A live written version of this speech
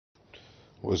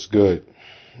What's good,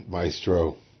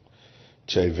 Maestro?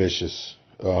 Che Vicious.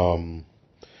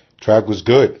 Track was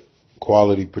good.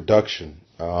 Quality production.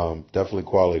 Definitely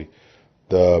quality.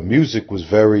 The music was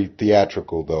very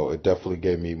theatrical, though. It definitely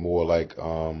gave me more like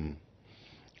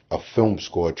a film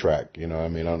score track. You know what I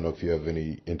mean? I don't know if you have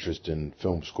any interest in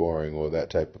film scoring or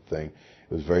that type of thing.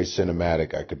 It was very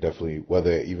cinematic. I could definitely,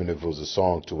 whether even if it was a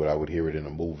song to it, I would hear it in a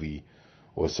movie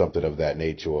or something of that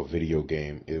nature or a video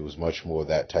game. It was much more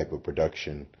that type of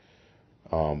production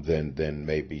than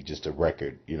maybe just a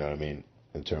record, you know what I mean,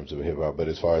 in terms of hip hop. But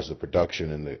as far as the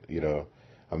production and the,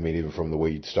 I mean, even from the way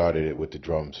you started it with the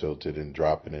drums filtered and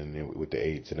dropping in with the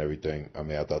eights and everything, I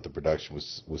mean, I thought the production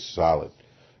was solid.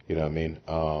 You know what I mean?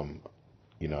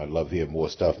 I'd love to hear more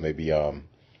stuff. Maybe, hit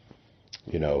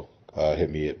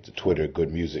me at the Twitter,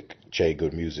 Good Music, Che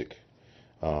Good Music.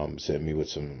 Send me with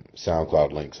some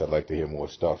SoundCloud links. I'd like to hear more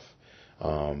stuff.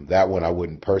 That one I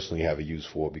wouldn't personally have a use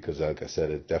for because, like I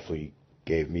said, it definitely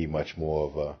gave me much more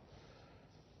of a.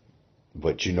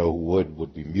 But you know who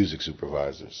would be music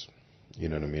supervisors. You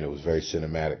know what I mean? It was very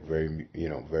cinematic, very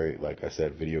very like I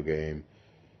said, video game,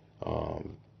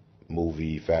 um,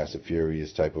 movie, Fast and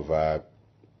Furious type of vibe.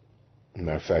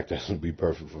 Matter of fact, that would be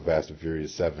perfect for Fast and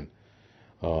Furious 7.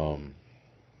 Um,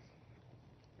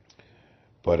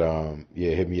 but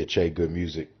yeah, hit me at Che Good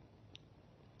Music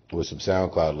with some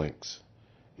SoundCloud links.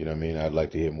 You know what I mean? I'd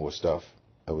like to hear more stuff.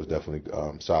 That was definitely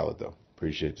solid though.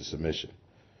 Appreciate the submission.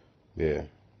 Yeah.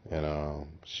 And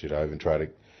should I even try to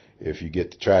if you get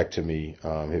the track to me,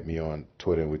 hit me on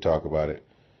Twitter and we talk about it.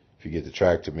 If you get the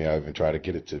track to me, I'll even try to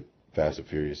get it to Fast and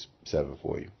Furious 7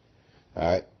 for you. All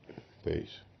right.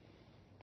 Peace.